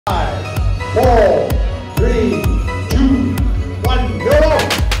4, 3, 2, 1, go!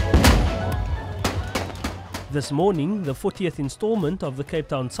 This morning, the 40th installment of the Cape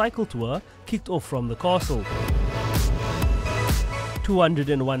Town Cycle Tour kicked off from the castle.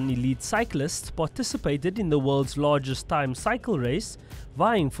 201 elite cyclists participated in the world's largest time cycle race,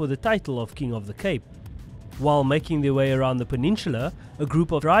 vying for the title of King of the Cape. While making their way around the peninsula, a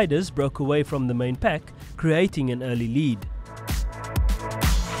group of riders broke away from the main pack, creating an early lead.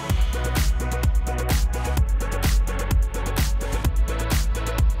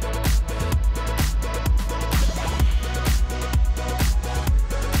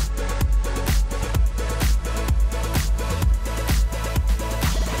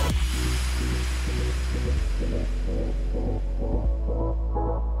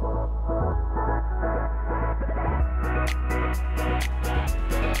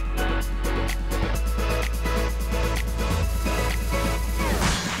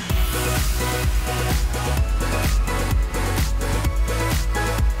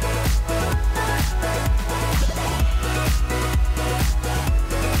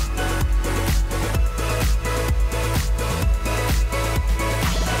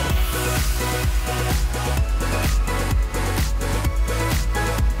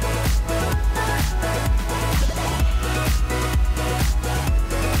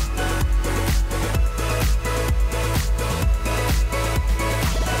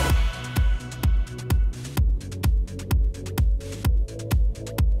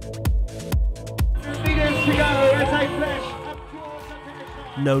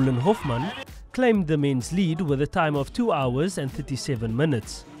 Nolan Hoffman claimed the men's lead with a time of 2 hours and 37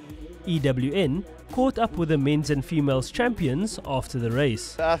 minutes. EWN caught up with the men's and females champions after the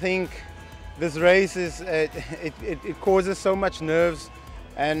race. I think this race is it causes so much nerves,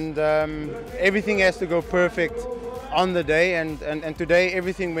 and everything has to go perfect on the day, and today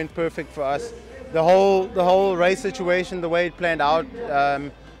everything went perfect for us. The whole race situation, the way it planned out,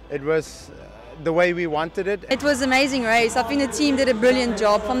 it was the way we wanted it. It was an amazing race. I think the team did a brilliant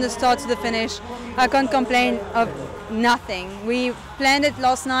job from the start to the finish. I can't complain of nothing. We planned it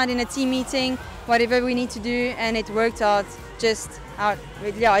last night in a team meeting, whatever we need to do, and it worked out just out.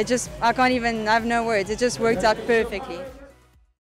 Yeah, I have no words. It just worked out perfectly.